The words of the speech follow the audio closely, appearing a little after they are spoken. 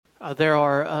There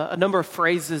are a number of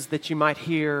phrases that you might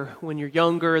hear when you're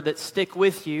younger that stick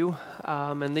with you,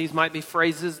 and these might be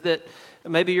phrases that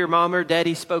maybe your mom or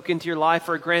daddy spoke into your life,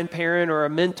 or a grandparent or a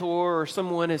mentor or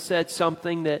someone has said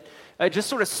something that just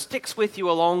sort of sticks with you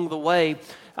along the way.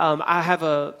 I have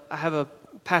a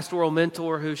pastoral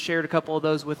mentor who shared a couple of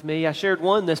those with me. I shared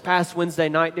one this past Wednesday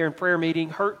night during prayer meeting.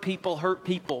 Hurt people hurt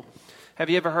people. Have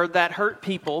you ever heard that? Hurt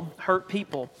people hurt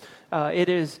people. It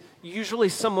is usually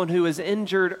someone who is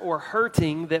injured or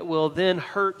hurting that will then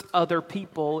hurt other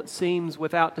people, it seems,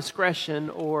 without discretion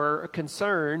or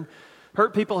concern.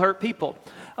 Hurt people hurt people.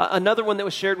 Another one that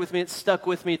was shared with me, it stuck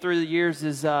with me through the years,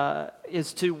 is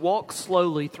to walk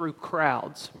slowly through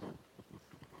crowds.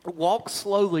 Walk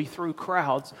slowly through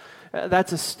crowds.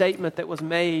 That's a statement that was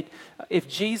made. If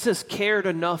Jesus cared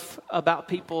enough about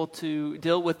people to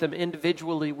deal with them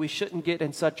individually, we shouldn't get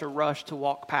in such a rush to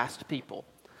walk past people.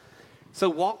 So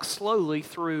walk slowly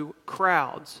through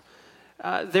crowds.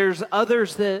 There's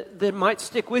others that might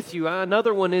stick with you.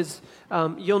 Another one is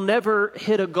you'll never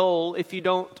hit a goal if you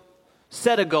don't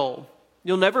set a goal.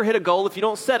 You'll never hit a goal if you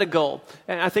don't set a goal.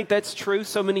 And I think that's true.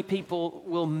 So many people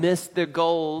will miss their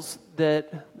goals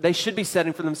that they should be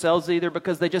setting for themselves, either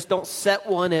because they just don't set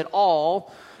one at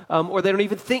all, or they don't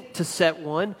even think to set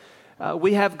one.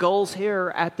 We have goals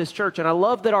here at this church, and I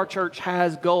love that our church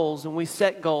has goals, and we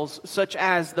set goals, such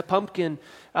as the pumpkin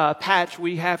patch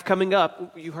we have coming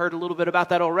up. You heard a little bit about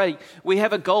that already. We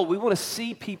have a goal. We want to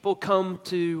see people come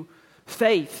to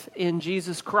faith in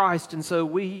Jesus Christ, and so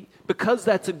because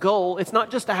that's a goal, it's not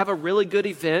just to have a really good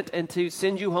event and to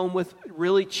send you home with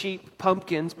really cheap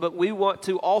pumpkins, but we want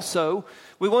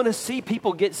to see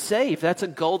people get saved. That's a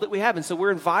goal that we have, and so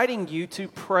we're inviting you to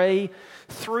pray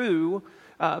through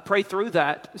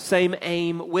that same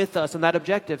aim with us and that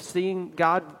objective, seeing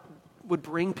God would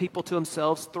bring people to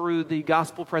themselves through the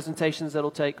gospel presentations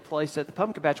that'll take place at the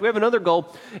pumpkin patch. We have another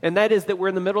goal, and that is that we're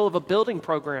in the middle of a building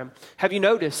program. Have you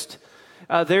noticed?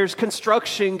 There's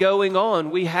construction going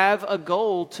on. We have a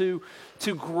goal to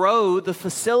grow the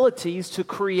facilities, to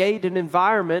create an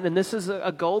environment, and this is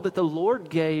a goal that the Lord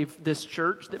gave this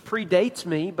church that predates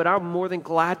me, but I'm more than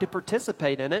glad to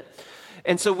participate in it.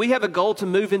 And so we have a goal to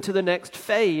move into the next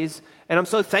phase, and I'm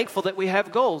so thankful that we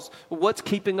have goals. What's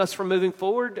keeping us from moving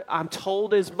forward, I'm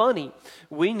told, is money.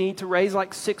 We need to raise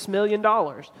like $6 million.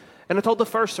 And I told the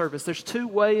first service, there's two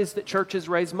ways that churches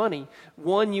raise money.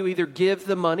 One, you either give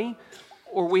the money,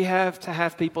 or we have to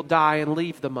have people die and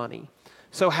leave the money.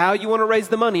 So how you want to raise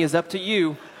the money is up to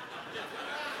you.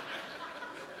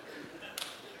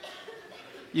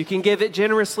 You can give it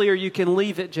generously or you can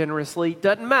leave it generously.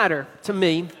 Doesn't matter to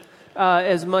me.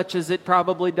 As much as it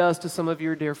probably does to some of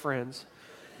your dear friends.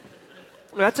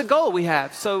 That's a goal we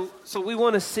have. So we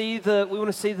want to see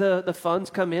the funds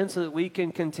come in so that we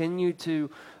can continue to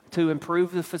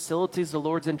improve the facilities the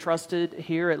Lord's entrusted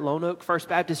here at Lone Oak First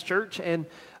Baptist Church and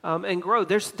grow.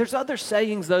 There's other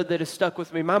sayings though that have stuck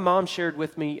with me. My mom shared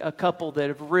with me a couple that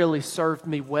have really served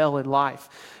me well in life.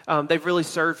 They've really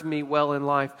served me well in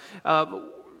life.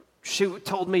 She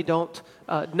told me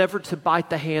never to bite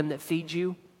the hand that feeds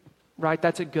you. Right,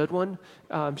 that's a good one.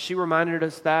 She reminded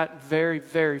us that very,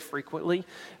 very frequently.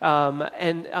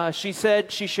 And she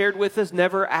shared with us,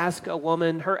 never ask a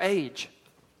woman her age.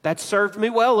 That served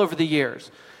me well over the years.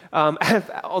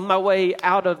 On my way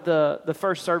out of the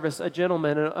first service, a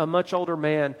gentleman, a much older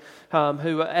man,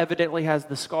 who evidently has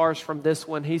the scars from this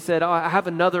one, he said, I have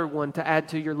another one to add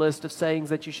to your list of sayings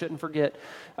that you shouldn't forget.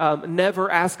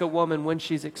 Never ask a woman when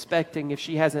she's expecting if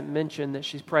she hasn't mentioned that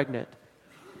she's pregnant.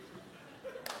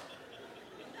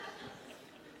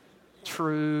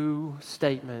 True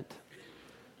statement.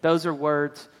 Those are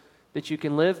words that you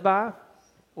can live by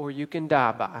or you can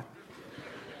die by.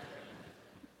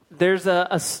 There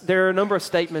are a number of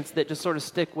statements that just sort of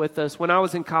stick with us. When I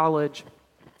was in college,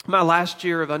 my last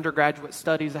year of undergraduate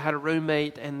studies, I had a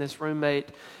roommate, and this roommate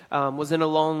was in a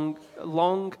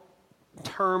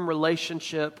long-term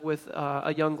relationship with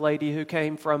a young lady who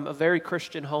came from a very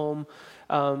Christian home.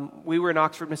 We were in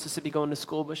Oxford, Mississippi going to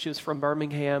school, but she was from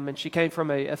Birmingham, and she came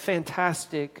from a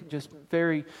fantastic, just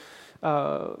very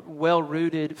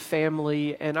well-rooted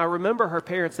family. And I remember her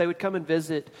parents, they would come and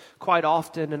visit quite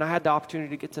often, and I had the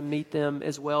opportunity to get to meet them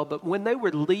as well. But when they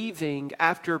were leaving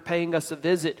after paying us a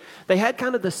visit, they had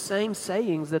kind of the same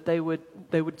sayings that they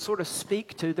would sort of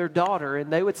speak to their daughter,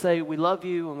 and they would say, "We love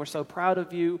you, and we're so proud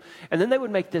of you." And then they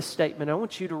would make this statement. I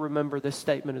want you to remember this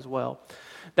statement as well.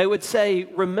 They would say,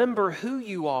 "Remember who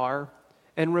you are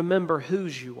and remember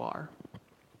whose you are."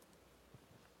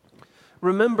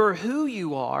 Remember who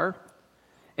you are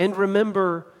and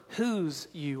remember whose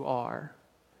you are.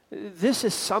 This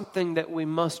is something that we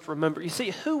must remember. You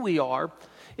see, who we are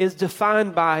is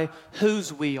defined by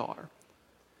whose we are.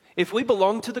 If we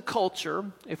belong to the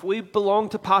culture, if we belong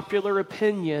to popular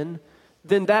opinion,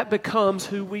 then that becomes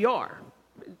who we are.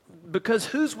 Because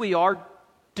whose we are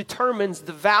determines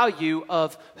the value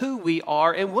of who we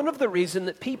are. And one of the reasons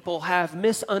that people have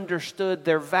misunderstood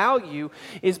their value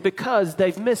is because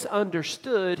they've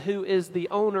misunderstood who is the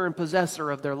owner and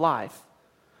possessor of their life.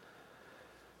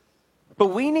 But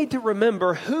we need to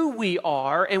remember who we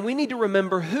are, and we need to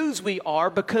remember whose we are,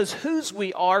 because whose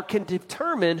we are can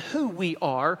determine who we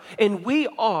are. And we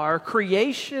are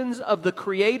creations of the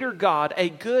Creator God, a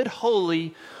good,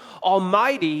 holy,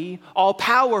 almighty,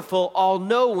 all-powerful,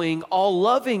 all-knowing,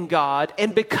 all-loving God.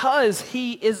 And because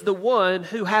He is the one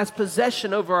who has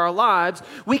possession over our lives,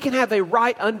 we can have a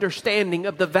right understanding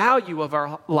of the value of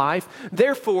our life.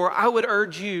 Therefore, I would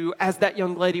urge you, as that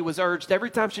young lady was urged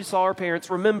every time she saw her parents,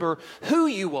 remember who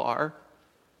you are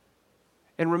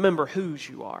and remember whose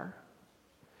you are.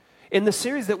 In the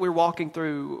series that we're walking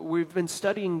through, we've been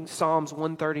studying Psalms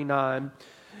 139.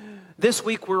 This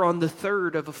week, we're on the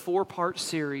third of a 4-part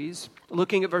series,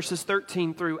 looking at verses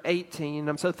 13 through 18.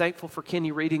 I'm so thankful for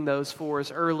Kenny reading those for us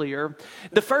earlier.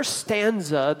 The first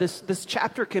stanza, this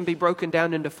chapter can be broken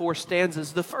down into 4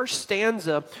 stanzas. The first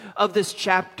stanza of this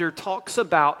chapter talks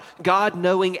about God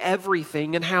knowing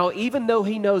everything and how even though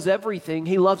He knows everything,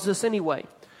 He loves us anyway.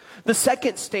 The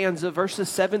second stanza, verses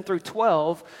 7 through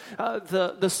 12,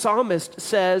 the psalmist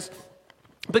says,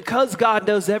 because God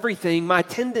knows everything, my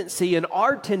tendency and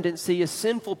our tendency as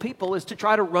sinful people is to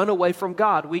try to run away from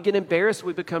God. We get embarrassed,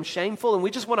 we become shameful, and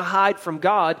we just want to hide from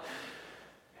God.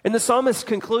 And the psalmist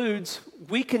concludes,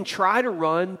 we can try to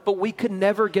run, but we could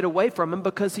never get away from Him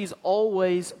because He's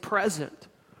always present.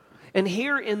 And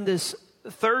here in this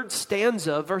third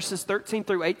stanza, verses 13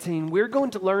 through 18, we're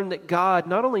going to learn that God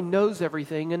not only knows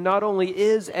everything and not only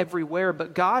is everywhere,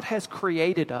 but God has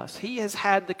created us. He has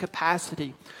had the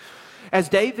capacity. As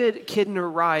David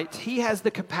Kidner writes, He has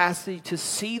the capacity to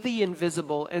see the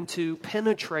invisible and to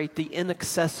penetrate the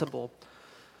inaccessible,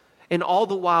 and all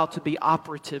the while to be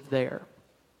operative there.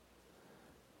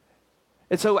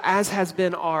 And so, as has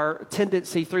been our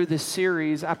tendency through this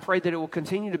series, I pray that it will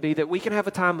continue to be that we can have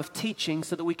a time of teaching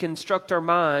so that we can instruct our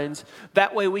minds.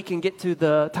 That way we can get to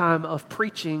the time of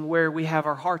preaching where we have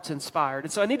our hearts inspired.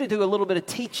 And so I need to do a little bit of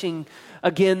teaching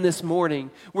again this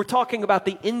morning. We're talking about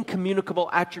the incommunicable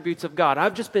attributes of God.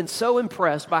 I've just been so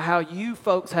impressed by how you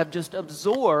folks have just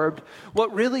absorbed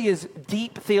what really is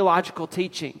deep theological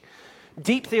teaching.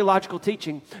 Deep theological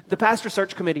teaching. The Pastor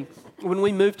Search Committee, when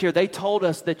we moved here, they told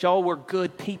us that y'all were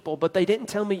good people, but they didn't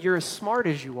tell me you're as smart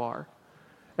as you are.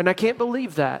 And I can't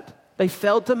believe that. They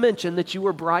failed to mention that you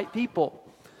were bright people.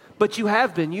 But you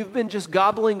have been. You've been just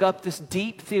gobbling up this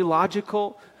deep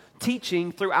theological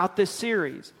teaching throughout this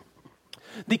series.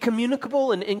 The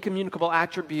communicable and incommunicable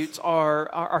attributes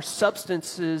are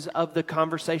substances of the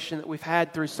conversation that we've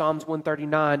had through Psalms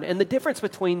 139. And the difference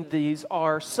between these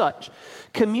are such.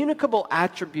 Communicable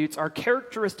attributes are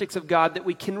characteristics of God that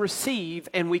we can receive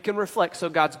and we can reflect. So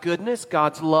God's goodness,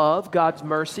 God's love, God's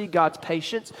mercy, God's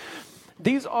patience.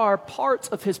 These are parts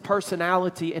of His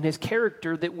personality and His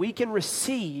character that we can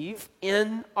receive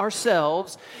in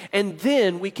ourselves, and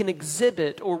then we can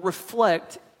exhibit or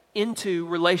reflect into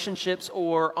relationships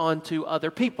or onto other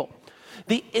people.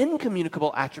 The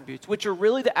incommunicable attributes, which are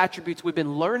really the attributes we've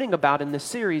been learning about in this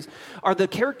series, are the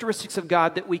characteristics of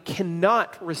God that we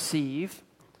cannot receive.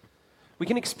 We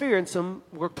can experience them,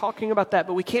 we're talking about that,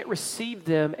 but we can't receive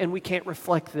them and we can't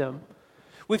reflect them.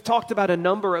 We've talked about a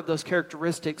number of those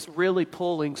characteristics really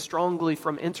pulling strongly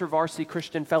from InterVarsity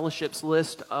Christian Fellowship's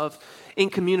list of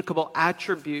incommunicable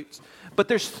attributes. But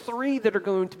there's 3 that are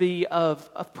going to be of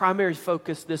primary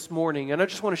focus this morning. And I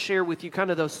just want to share with you kind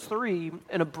of those 3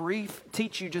 in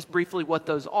teach you just briefly what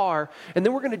those are. And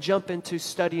then we're going to jump into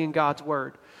studying God's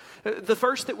Word. The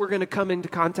first that we're going to come into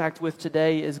contact with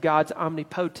today is God's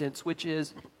omnipotence, which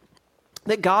is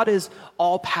that God is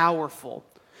all-powerful.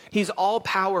 He's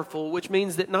all-powerful, which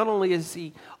means that not only is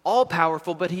He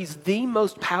all-powerful, but He's the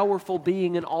most powerful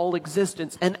being in all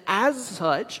existence. And as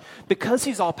such, because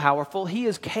He's all-powerful, He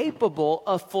is capable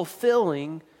of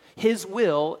fulfilling His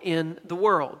will in the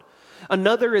world.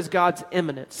 Another is God's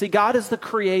immanence. See, God is the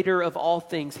creator of all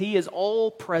things. He is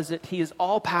all-present. He is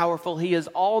all-powerful. He is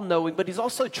all-knowing, but He's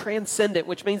also transcendent,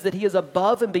 which means that He is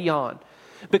above and beyond.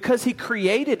 Because He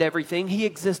created everything, He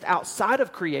exists outside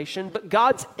of creation, but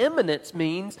God's immanence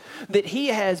means that He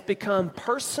has become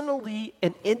personally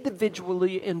and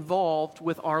individually involved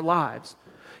with our lives.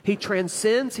 He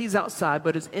transcends, He's outside,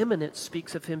 but His immanence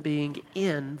speaks of Him being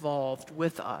involved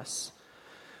with us.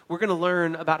 We're going to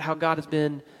learn about how God has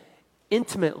been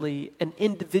intimately and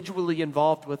individually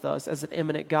involved with us as an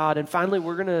immanent God. And finally,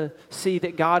 we're going to see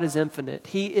that God is infinite.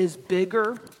 He is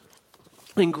bigger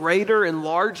and greater and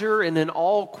larger and in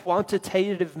all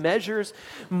quantitative measures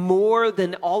more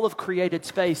than all of created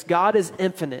space. God is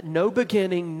infinite, no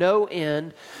beginning, no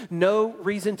end, no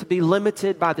reason to be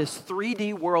limited by this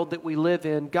 3D world that we live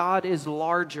in. God is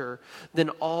larger than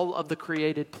all of the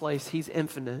created place. He's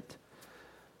infinite.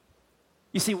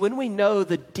 You see, when we know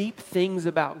the deep things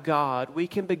about God, we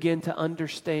can begin to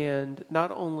understand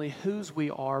not only whose we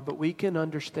are, but we can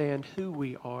understand who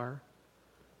we are.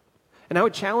 And I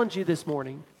would challenge you this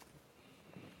morning,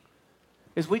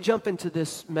 as we jump into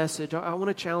this message, I want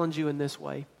to challenge you in this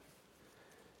way.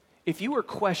 If you are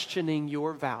questioning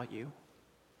your value,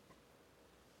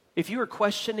 or if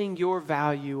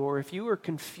you are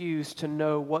confused to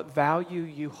know what value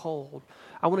you hold,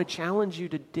 I want to challenge you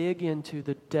to dig into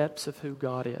the depths of who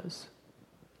God is.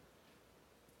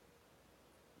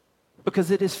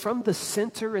 Because it is from the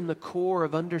center and the core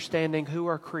of understanding who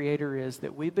our Creator is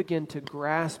that we begin to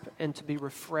grasp and to be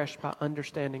refreshed by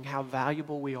understanding how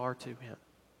valuable we are to Him.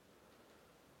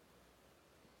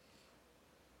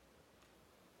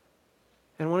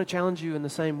 And I want to challenge you in the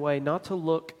same way, not to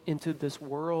look into this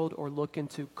world or look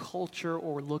into culture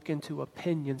or look into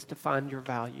opinions to find your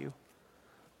value,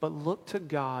 but look to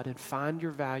God and find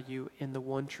your value in the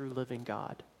one true living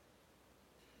God.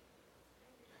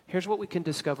 Here's what we can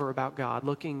discover about God,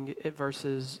 looking at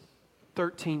verses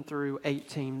 13 through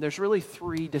 18. There's really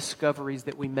three discoveries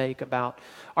that we make about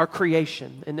our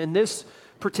creation. And in this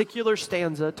particular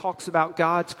stanza talks about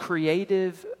God's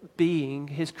creative being,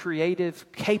 His creative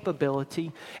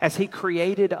capability as He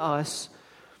created us.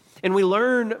 And we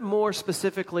learn more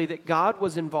specifically that God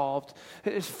was involved.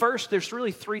 First, there's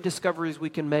really three discoveries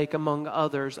we can make, among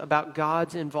others, about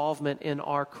God's involvement in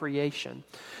our creation.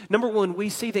 Number one, we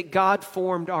see that God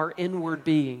formed our inward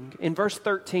being. In verse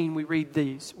 13, we read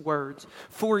these words,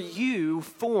 "For you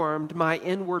formed my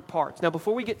inward parts." Now,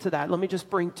 before we get to that, let me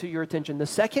just bring to your attention, the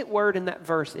second word in that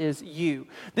verse is you.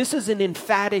 This is an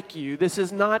emphatic you. This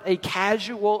is not a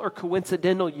casual or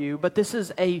coincidental you, but this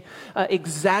is a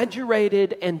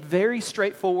exaggerated and very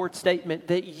straightforward statement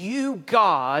that you,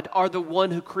 God, are the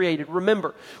one who created.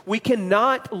 Remember, we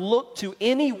cannot look to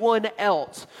anyone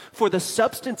else for the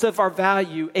substance of our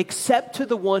value except to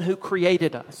the one who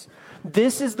created us.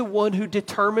 This is the one who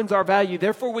determines our value.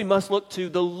 Therefore, we must look to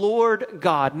the Lord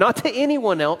God, not to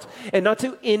anyone else and not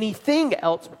to anything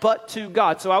else, but to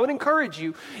God. So I would encourage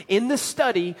you in this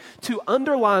study to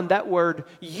underline that word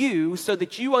you so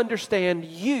that you understand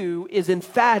you is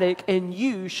emphatic and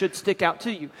you should stick out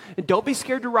to you. And don't be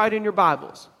scared to write in your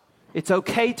Bibles. It's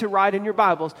okay to write in your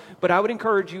Bibles, but I would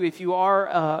encourage you, if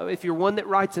you're one that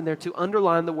writes in there, to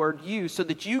underline the word you so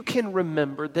that you can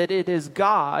remember that it is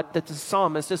God that the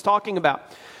psalmist is talking about.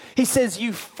 He says,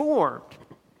 you formed,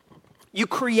 you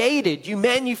created, you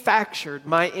manufactured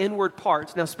my inward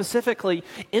parts. Now, specifically,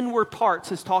 inward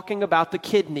parts is talking about the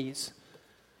kidneys.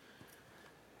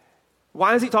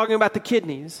 Why is he talking about the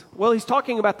kidneys? Well, he's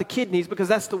talking about the kidneys because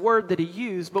that's the word that he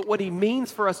used, but what he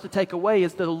means for us to take away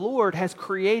is that the Lord has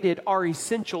created our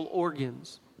essential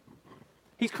organs.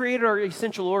 He's created our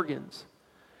essential organs.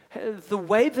 The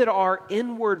way that our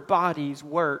inward bodies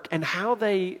work and how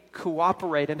they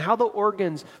cooperate and how the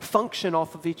organs function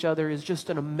off of each other is just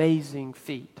an amazing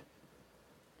feat.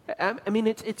 I mean,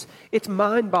 it's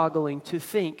mind-boggling to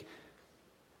think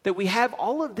that we have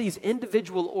all of these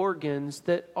individual organs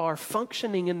that are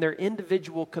functioning in their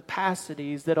individual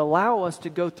capacities that allow us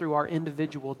to go through our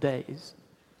individual days.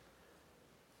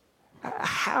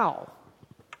 How?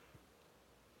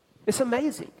 It's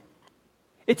amazing.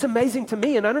 It's amazing to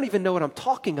me, and I don't even know what I'm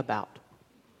talking about.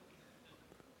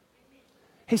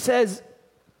 He says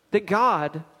that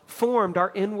God formed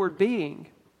our inward being.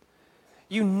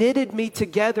 You knitted me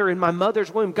together in my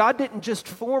mother's womb. God didn't just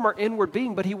form our inward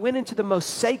being, but He went into the most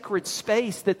sacred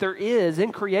space that there is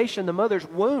in creation, the mother's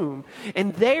womb.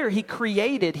 And there He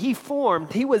created, He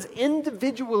formed, He was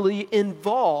individually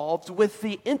involved with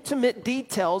the intimate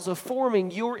details of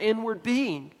forming your inward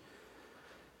being.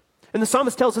 And the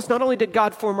psalmist tells us not only did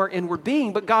God form our inward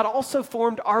being, but God also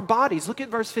formed our bodies. Look at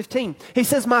verse 15. He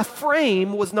says, my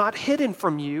frame was not hidden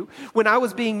from you when I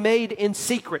was being made in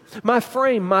secret. My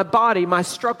frame, my body, my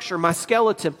structure, my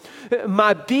skeleton,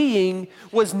 my being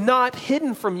was not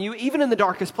hidden from you, even in the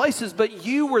darkest places, but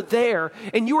you were there.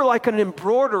 And you were like an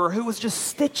embroiderer who was just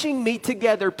stitching me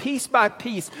together piece by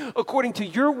piece according to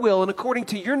your will and according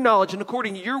to your knowledge and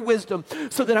according to your wisdom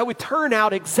so that I would turn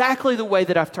out exactly the way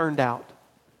that I've turned out.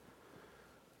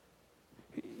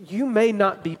 You may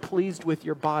not be pleased with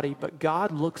your body, but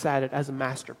God looks at it as a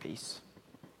masterpiece.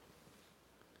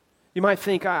 You might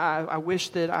think, I wish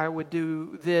that I would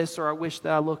do this, or I wish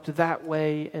that I looked that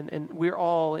way. And we're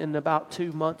all in about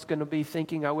 2 months going to be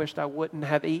thinking, I wished I wouldn't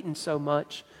have eaten so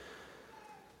much.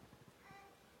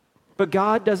 But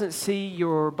God doesn't see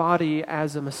your body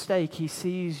as a mistake. He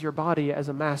sees your body as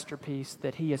a masterpiece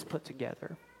that He has put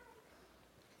together.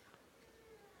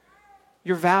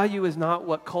 Your value is not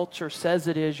what culture says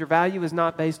it is. Your value is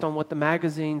not based on what the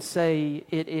magazines say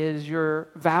it is. Your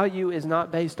value is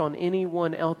not based on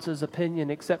anyone else's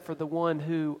opinion except for the one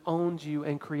who owns you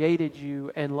and created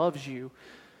you and loves you.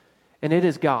 And it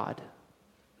is God.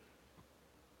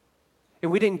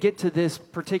 And we didn't get to this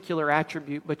particular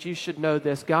attribute, but you should know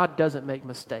this. God doesn't make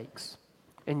mistakes.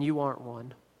 And you aren't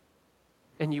one.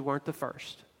 And you weren't the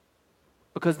first.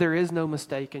 Because there is no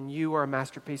mistake, and you are a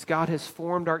masterpiece. God has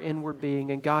formed our inward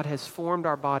being, and God has formed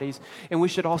our bodies. And we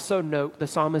should also note, the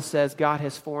psalmist says, God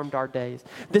has formed our days.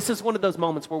 This is one of those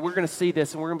moments where we're going to see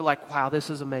this, and we're going to be like, wow, this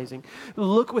is amazing.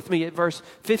 Look with me at verse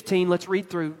 15. Let's read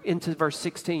through into verse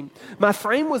 16. My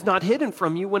frame was not hidden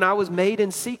from you when I was made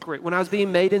in secret, when I was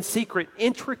being made in secret,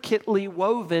 intricately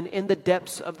woven in the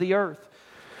depths of the earth.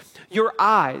 Your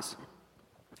eyes.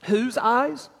 Whose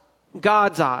eyes?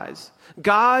 God's eyes.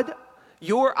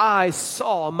 Your eyes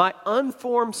saw my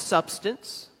unformed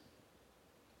substance.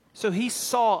 So He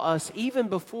saw us even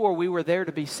before we were there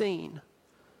to be seen.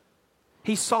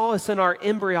 He saw us in our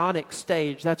embryonic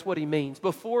stage. That's what He means.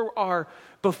 Before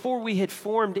we had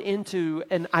formed into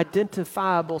an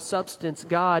identifiable substance,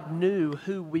 God knew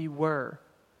who we were.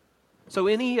 So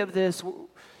any of this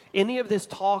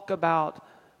talk about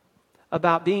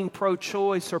being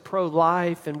pro-choice or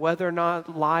pro-life and whether or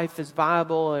not life is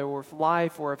viable,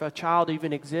 or if a child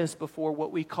even exists before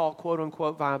what we call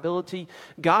quote-unquote viability,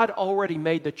 God already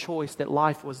made the choice that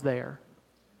life was there,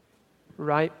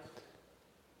 right?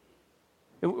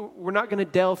 We're not going to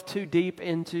delve too deep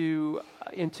into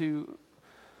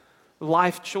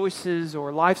life choices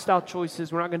or lifestyle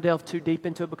choices. We're not going to delve too deep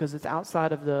into it because it's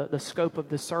outside of the scope of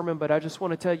this sermon, but I just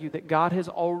want to tell you that God has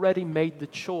already made the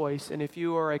choice, and if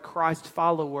you are a Christ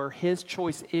follower, His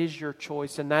choice is your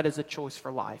choice, and that is a choice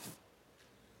for life.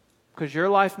 Because your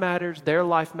life matters, their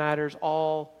life matters,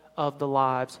 all of the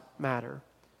lives matter.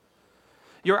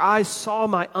 Your eyes saw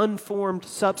my unformed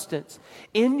substance.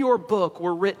 In your book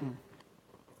were written,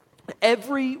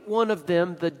 every one of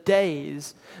them, the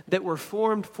days that were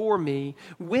formed for me,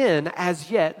 when as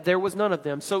yet there was none of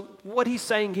them. So what he's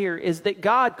saying here is that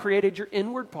God created your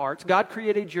inward parts, God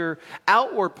created your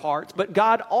outward parts, but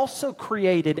God also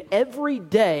created every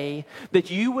day that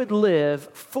you would live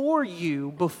for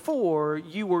you before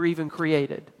you were even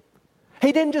created.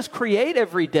 He didn't just create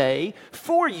every day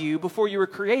for you before you were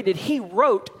created. He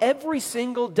wrote every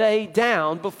single day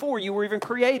down before you were even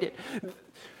created.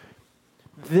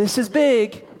 This is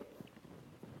big.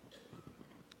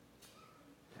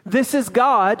 This is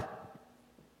God.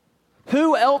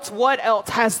 Who else, what else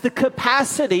has the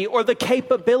capacity or the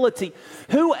capability?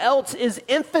 Who else is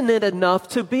infinite enough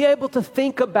to be able to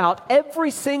think about every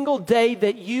single day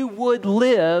that you would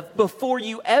live before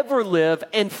you ever live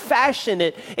and fashion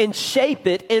it and shape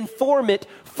it and form it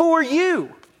for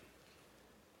you?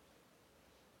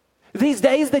 These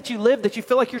days that you live, that you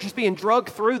feel like you're just being drugged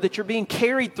through, that you're being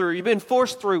carried through, you've been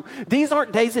forced through, these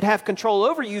aren't days that have control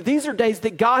over you. These are days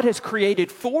that God has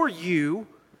created for you,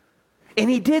 and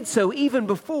He did so even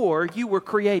before you were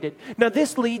created. Now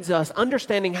this leads us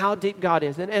understanding how deep God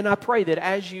is, and I pray that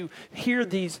as you hear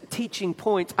these teaching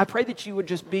points, I pray that you would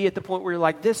just be at the point where you're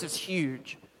like, this is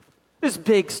huge. This is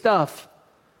big stuff.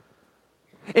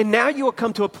 And now you will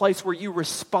come to a place where you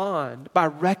respond by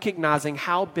recognizing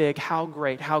how big, how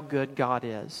great, how good God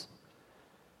is.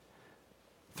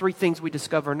 3 things we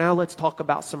discover. Now let's talk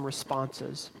about some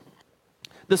responses.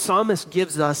 The psalmist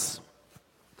gives us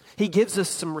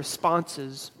some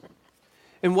responses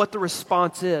and what the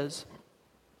response is.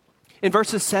 In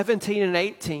verses 17 and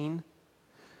 18,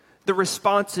 the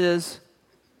response is,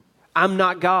 I'm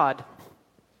not God.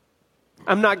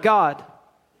 I'm not God.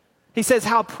 He says,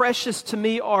 how precious to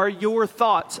me are your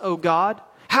thoughts, O God.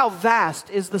 How vast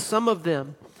is the sum of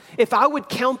them. If I would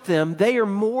count them, they are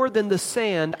more than the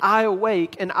sand. I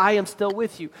awake and I am still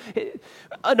with you.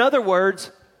 In other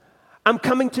words, I'm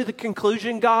coming to the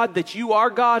conclusion, God, that you are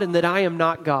God and that I am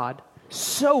not God.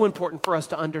 So important for us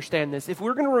to understand this. If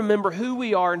we're going to remember who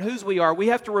we are and whose we are, we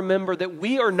have to remember that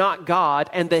we are not God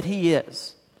and that He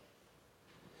is.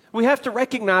 We have to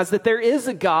recognize that there is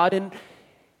a God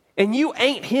and you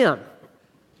ain't Him.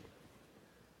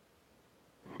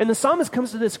 And the psalmist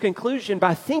comes to this conclusion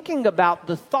by thinking about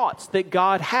the thoughts that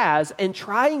God has and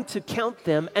trying to count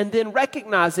them, and then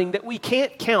recognizing that we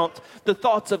can't count the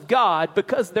thoughts of God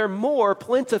because they're more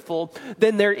plentiful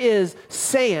than there is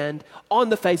sand on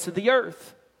the face of the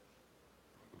earth.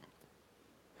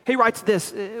 He writes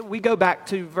this, we go back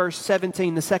to verse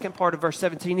 17, the second part of verse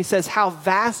 17. He says, how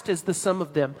vast is the sum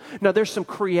of them. Now there's some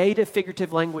creative,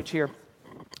 figurative language here.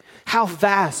 How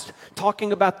vast,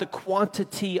 talking about the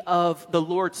quantity of the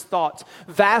Lord's thoughts.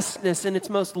 Vastness in its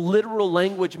most literal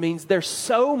language means there's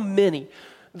so many.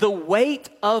 The weight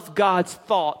of God's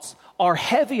thoughts are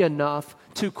heavy enough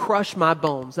to crush my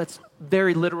bones. That's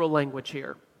very literal language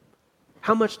here.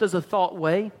 How much does a thought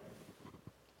weigh?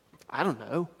 I don't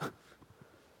know.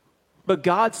 But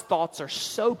God's thoughts are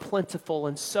so plentiful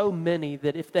and so many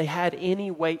that if they had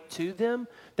any weight to them,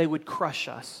 they would crush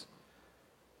us.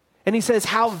 And he says,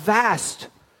 how vast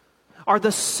are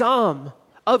the sum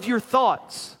of your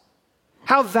thoughts?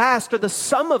 How vast are the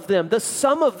sum of them? The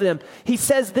sum of them. He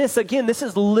says this again, this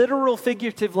is literal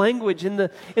figurative language in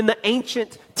the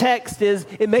ancient text is,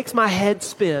 it makes my head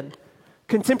spin.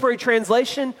 Contemporary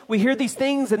translation, we hear these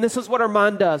things and this is what our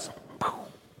mind does.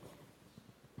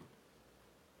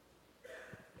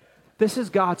 This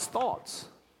is God's thoughts.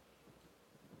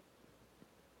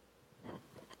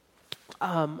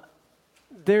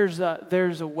 There's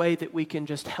a way that we can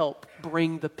just help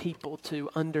bring the people to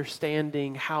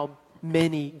understanding how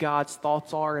many God's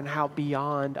thoughts are and how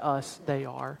beyond us they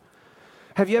are.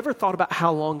 Have you ever thought about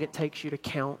how long it takes you to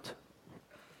count?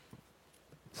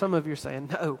 Some of you are saying,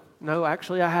 no,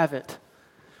 actually I haven't.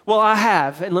 Well, I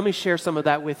have, and let me share some of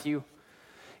that with you.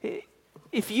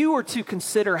 If you were to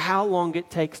consider how long it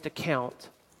takes to count,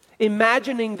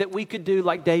 imagining that we could do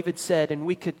like David said, and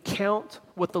we could count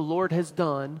what the Lord has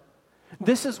done,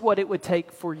 this is what it would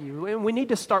take for you. And we need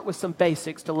to start with some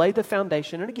basics to lay the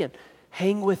foundation. And again,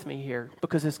 hang with me here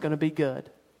because it's going to be good.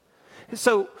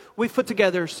 So we've put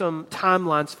together some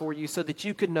timelines for you so that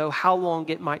you could know how long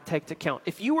it might take to count.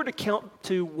 If you were to count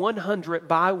to 100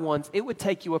 by ones, it would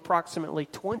take you approximately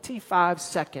 25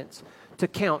 seconds to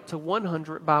count to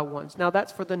 100 by ones. Now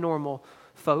that's for the normal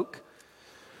folk.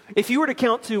 If you were to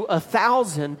count to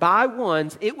 1,000 by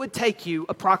ones, it would take you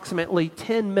approximately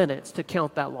 10 minutes to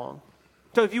count that long.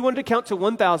 So if you wanted to count to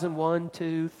 1,000, 1,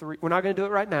 2, 3, we're not going to do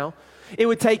it right now. It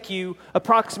would take you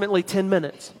approximately 10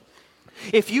 minutes.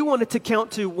 If you wanted to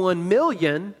count to 1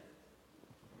 million,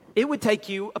 it would take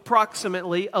you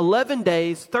approximately 11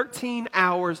 days, 13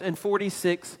 hours, and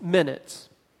 46 minutes.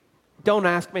 Don't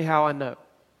ask me how I know.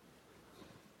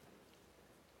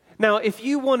 Now, if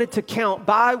you wanted to count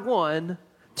by one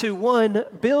to 1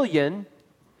 billion,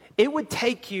 it would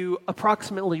take you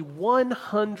approximately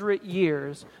 100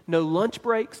 years. No lunch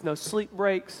breaks, no sleep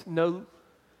breaks, no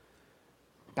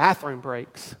bathroom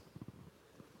breaks.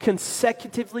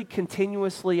 Consecutively,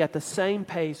 continuously, at the same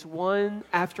pace, one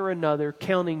after another,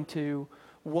 counting to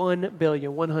 1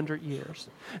 billion, 100 years.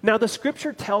 Now, the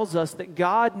scripture tells us that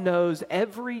God knows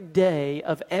every day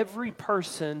of every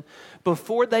person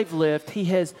before they've lived. He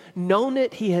has known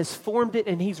it, He has formed it,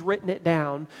 and He's written it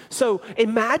down. So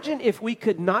imagine if we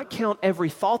could not count every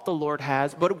thought the Lord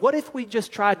has, but what if we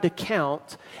just tried to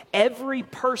count every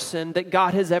person that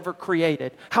God has ever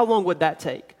created? How long would that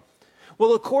take?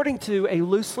 Well, according to a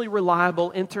loosely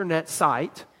reliable internet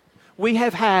site, we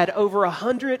have had over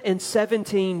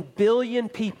 117 billion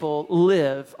people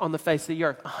live on the face of the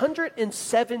earth.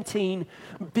 117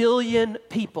 billion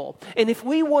people. And if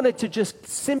we wanted to just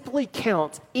simply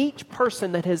count each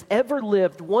person that has ever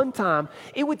lived one time,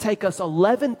 it would take us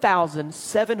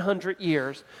 11,700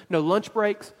 years. No lunch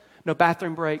breaks, no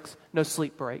bathroom breaks, no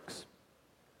sleep breaks.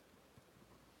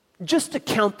 Just to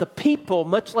count the people,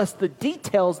 much less the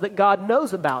details that God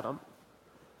knows about them.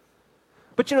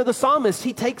 But you know, the psalmist,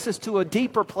 he takes us to a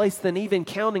deeper place than even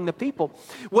counting the people.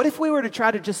 What if we were to try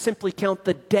to just simply count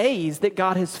the days that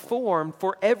God has formed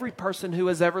for every person who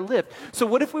has ever lived? So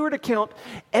what if we were to count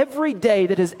every day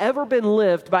that has ever been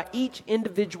lived by each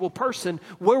individual person?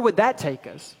 Where would that take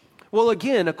us? Well,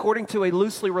 again, according to a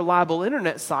loosely reliable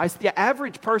internet site, the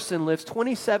average person lives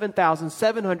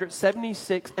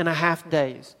 27,776 and a half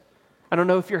days. I don't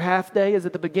know if your half day is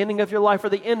at the beginning of your life or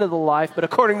the end of the life, but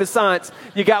according to science,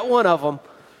 you got one of them.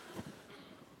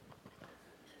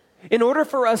 In order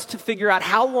for us to figure out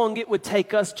how long it would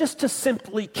take us just to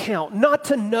simply count, not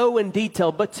to know in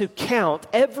detail, but to count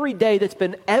every day that's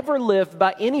been ever lived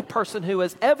by any person who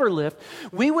has ever lived,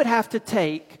 we would have to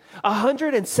take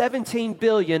 117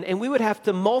 billion and we would have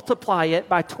to multiply it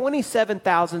by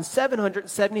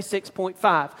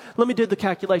 27,776.5. Let me do the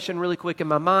calculation really quick in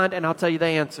my mind and I'll tell you the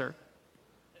answer.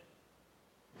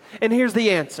 And here's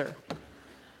the answer.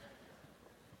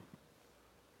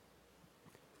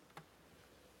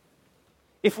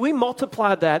 If we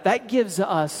multiply that, that gives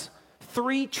us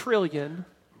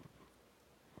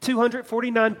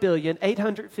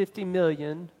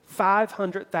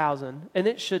 3,249,850,500,000, and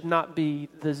it should not be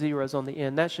the zeros on the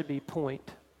end. That should be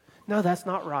point. No, that's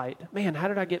not right. Man, how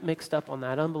did I get mixed up on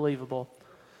that? Unbelievable.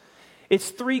 It's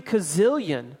 3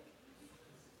 gazillion,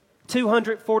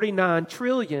 249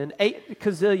 trillion, 8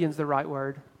 gazillion's the right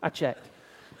word. I checked.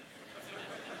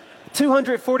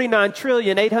 249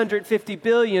 trillion, 850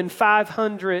 billion,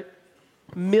 500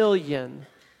 million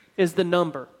is the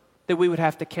number that we would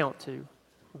have to count to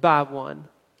by one.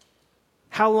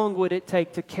 How long would it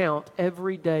take to count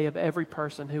every day of every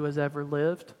person who has ever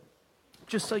lived?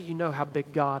 Just so you know how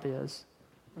big God is.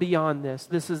 Beyond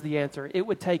this is the answer. It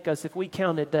would take us, if we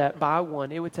counted that by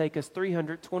one, it would take us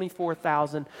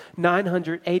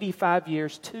 324,985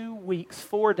 years, 2 weeks,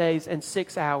 4 days, and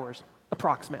 6 hours,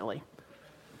 approximately,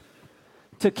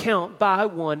 to count by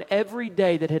one every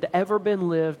day that had ever been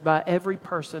lived by every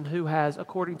person who has,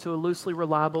 according to a loosely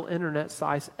reliable internet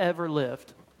site, ever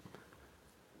lived.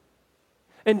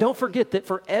 And don't forget that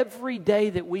for every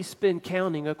day that we spend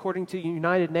counting, according to the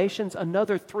United Nations,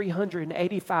 another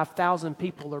 385,000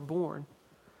 people are born.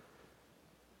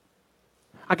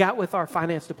 I got with our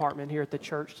finance department here at the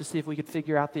church to see if we could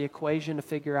figure out the equation to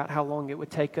figure out how long it would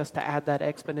take us to add that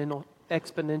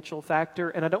exponential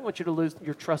factor. And I don't want you to lose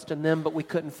your trust in them, but we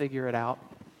couldn't figure it out.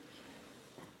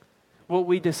 What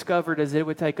we discovered is it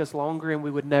would take us longer and we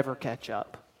would never catch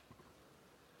up.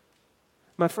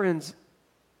 My friends,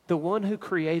 the one who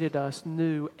created us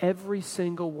knew every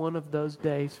single one of those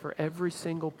days for every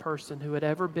single person who had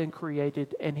ever been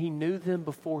created, and he knew them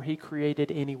before he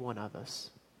created any one of us.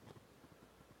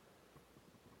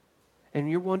 And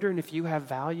you're wondering if you have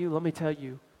value? Let me tell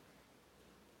you.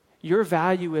 Your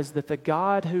value is that the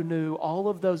God who knew all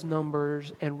of those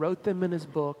numbers and wrote them in his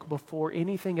book before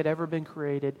anything had ever been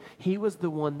created, he was the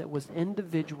one that was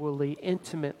individually,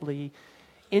 intimately,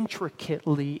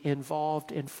 intricately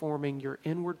involved in forming your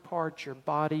inward parts, your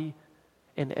body,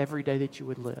 and every day that you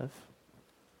would live.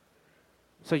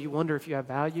 So you wonder if you have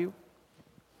value?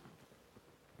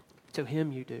 To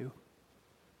him you do.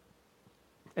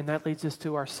 And that leads us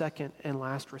to our second and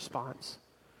last response.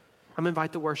 I'm going to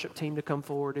invite the worship team to come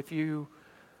forward. If you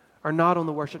are not on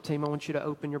the worship team, I want you to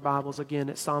open your Bibles again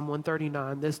at Psalm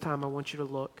 139. This time I want you to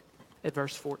look at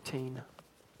verse 14.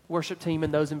 Worship team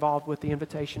and those involved with the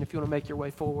invitation, if you want to make your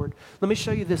way forward. Let me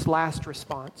show you this last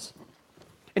response.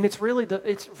 And it's really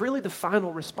the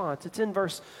final response. It's in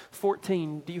verse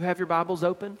 14. Do you have your Bibles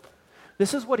open?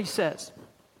 This is what he says.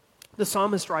 The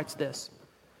psalmist writes this.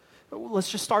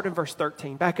 Let's just start in verse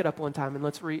 13. Back it up one time and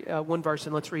let's read one verse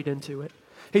and let's read into it.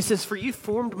 He says, "For you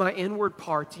formed my inward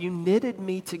parts. You knitted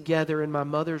me together in my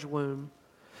mother's womb."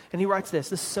 And he writes this.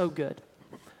 This is so good.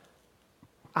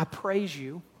 "I praise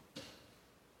you.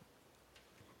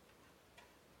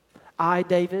 I,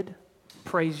 David,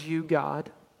 praise you, God,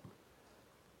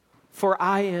 for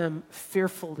I am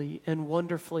fearfully and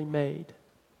wonderfully made."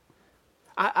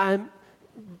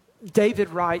 David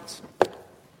writes,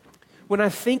 when I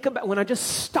just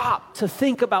stop to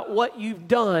think about what you've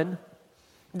done,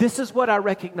 this is what I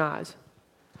recognize.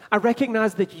 I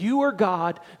recognize that you are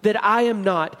God, that I am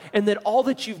not, and that all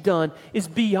that you've done is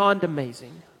beyond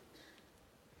amazing.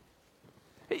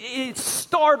 It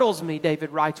startles me,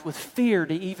 David writes, with fear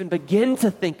to even begin to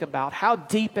think about how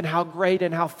deep and how great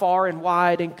and how far and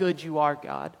wide and good you are,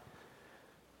 God.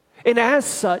 And as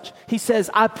such, he says,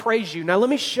 I praise you. Now let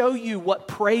me show you what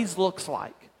praise looks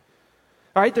like.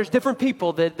 All right, there's different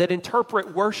people that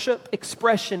interpret worship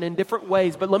expression in different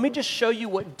ways, but let me just show you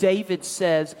what David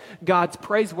says God's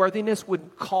praiseworthiness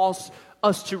would cause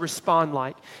us to respond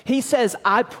like. He says,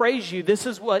 I praise you. This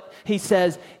is what he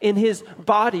says in his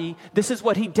body. This is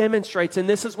what he demonstrates, and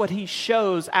this is what he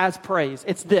shows as praise.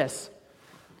 It's this.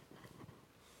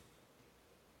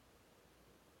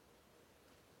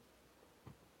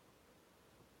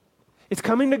 It's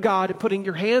coming to God and putting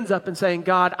your hands up and saying,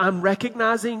 God, I'm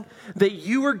recognizing that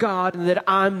you are God and that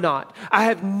I'm not. I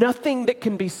have nothing that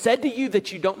can be said to you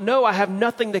that you don't know. I have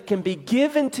nothing that can be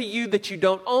given to you that you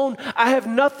don't own. I have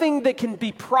nothing that can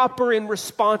be proper in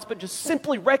response, but just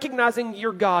simply recognizing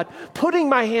you're God, putting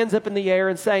my hands up in the air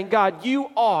and saying, God, you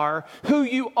are who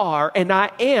you are, and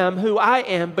I am who I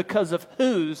am because of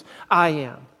whose I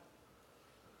am.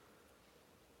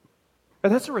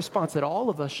 And that's a response that all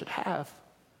of us should have.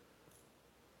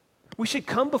 We should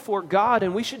come before God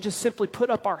and we should just simply put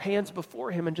up our hands before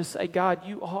him and just say, God,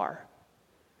 you are.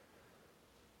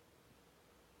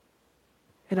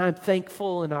 And I'm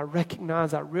thankful and I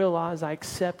recognize, I realize, I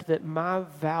accept that my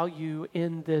value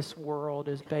in this world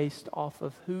is based off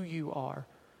of who you are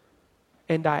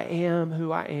And I am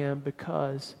who I am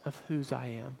because of whose I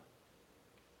am.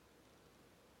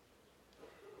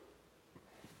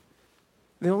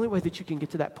 The only way that you can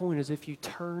get to that point is if you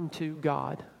turn to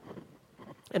God.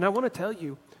 And I want to tell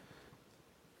you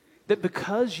that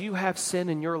because you have sin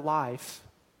in your life,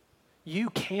 you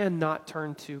cannot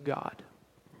turn to God.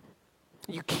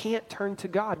 You can't turn to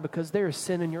God because there is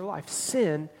sin in your life.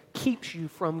 Sin keeps you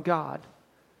from God.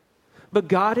 But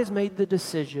God has made the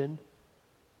decision,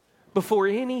 before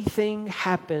anything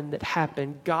happened,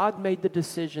 God made the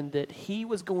decision that He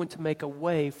was going to make a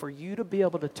way for you to be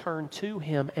able to turn to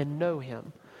Him and know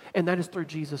Him. And that is through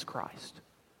Jesus Christ.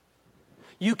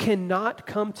 You cannot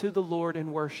come to the Lord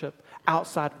and worship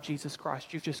outside of Jesus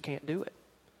Christ. You just can't do it.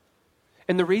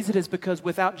 And the reason is because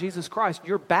without Jesus Christ,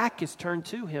 your back is turned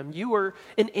to Him. You are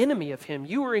an enemy of Him.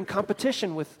 You are in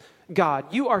competition with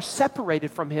God. You are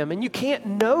separated from Him. And you can't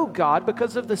know God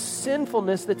because of the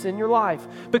sinfulness that's in your life,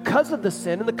 because of the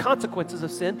sin and the consequences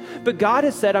of sin. But God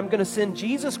has said, I'm going to send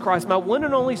Jesus Christ, my one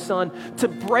and only Son, to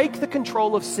break the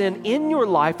control of sin in your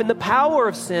life and the power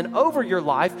of sin over your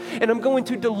life. And I'm going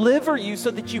to deliver you so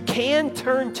that you can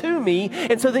turn to me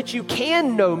and so that you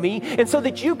can know me and so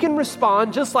that you can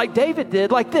respond just like David did,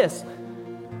 like this.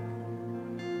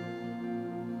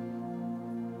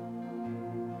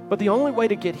 But the only way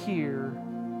to get here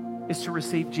is to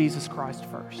receive Jesus Christ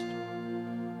first.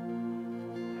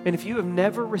 And if you have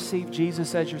never received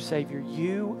Jesus as your Savior,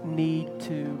 you need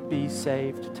to be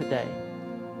saved today.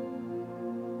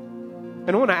 And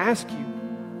I want to ask you,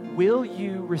 will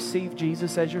you receive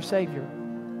Jesus as your Savior?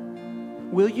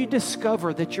 Will you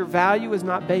discover that your value is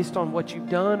not based on what you've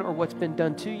done or what's been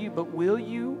done to you, but will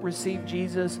you receive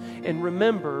Jesus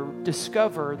and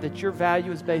discover that your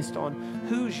value is based on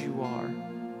whose you are?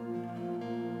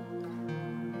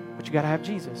 But you got to have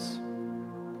Jesus.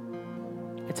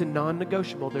 It's a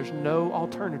non-negotiable. There's no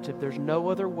alternative. There's no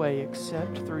other way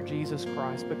except through Jesus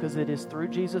Christ, because it is through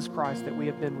Jesus Christ that we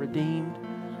have been redeemed,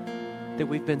 that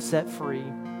we've been set free,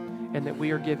 and that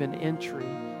we are given entry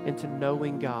into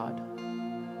knowing God.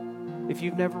 If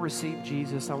you've never received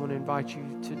Jesus, I want to invite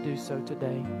you to do so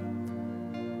today.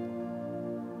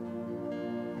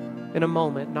 In a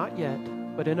moment, not yet,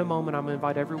 but in a moment, I'm going to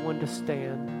invite everyone to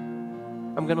stand.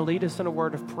 I'm going to lead us in a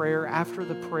word of prayer. After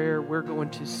the prayer, we're going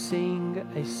to sing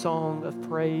a song of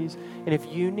praise. And if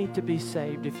you need to be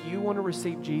saved, if you want to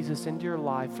receive Jesus into your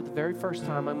life for the very first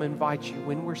time, I'm going to invite you,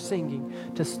 when we're singing,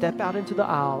 to step out into the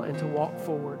aisle and to walk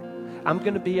forward. I'm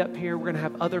going to be up here. We're going to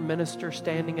have other ministers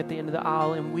standing at the end of the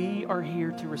aisle, and we are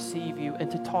here to receive you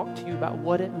and to talk to you about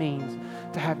what it means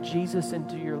to have Jesus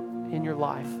in your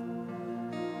life.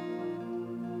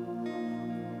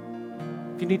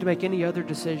 If you need to make any other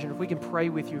decision, if we can pray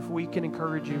with you, if we can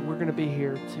encourage you, we're going to be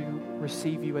here to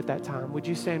receive you at that time. Would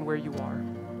you stand where you are?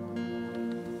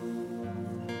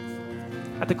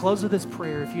 At the close of this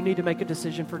prayer, if you need to make a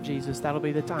decision for Jesus, that'll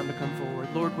be the time to come forward.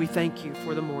 Lord, we thank you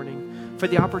for the morning, for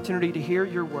the opportunity to hear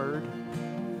your word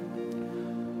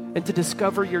and to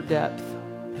discover your depth.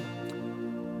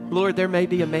 Lord, there may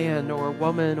be a man or a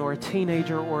woman or a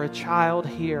teenager or a child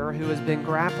here who has been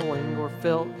grappling or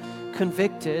felt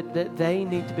convicted that they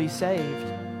need to be saved.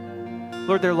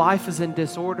 Lord, their life is in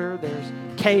disorder. There's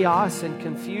chaos and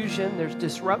confusion. There's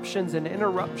disruptions and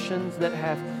interruptions that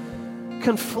have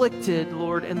conflicted,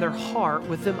 Lord, in their heart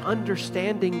with them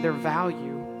understanding their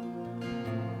value.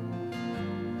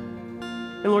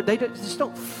 And Lord, they just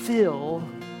don't feel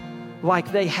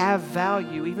like they have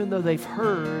value even though they've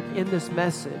heard in this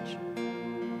message.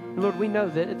 And Lord, we know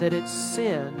that it's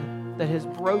sin that has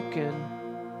broken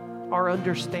our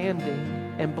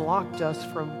understanding and blocked us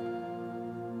from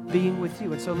being with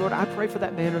you. And so, Lord, I pray for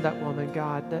that man or that woman,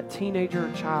 God, that teenager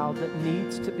or child that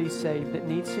needs to be saved, that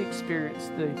needs to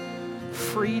experience the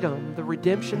freedom, the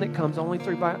redemption that comes only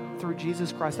through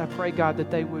Jesus Christ. I pray, God, that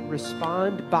they would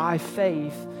respond by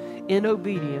faith in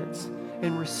obedience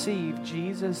and receive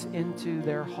Jesus into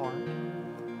their heart.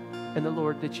 And the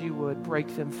Lord, that you would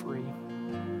break them free.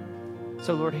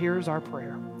 So, Lord, here's our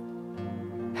prayer.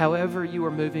 However you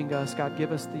are moving us, God,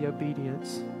 give us the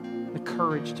obedience, the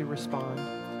courage to respond.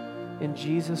 In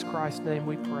Jesus Christ's name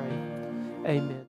we pray. Amen.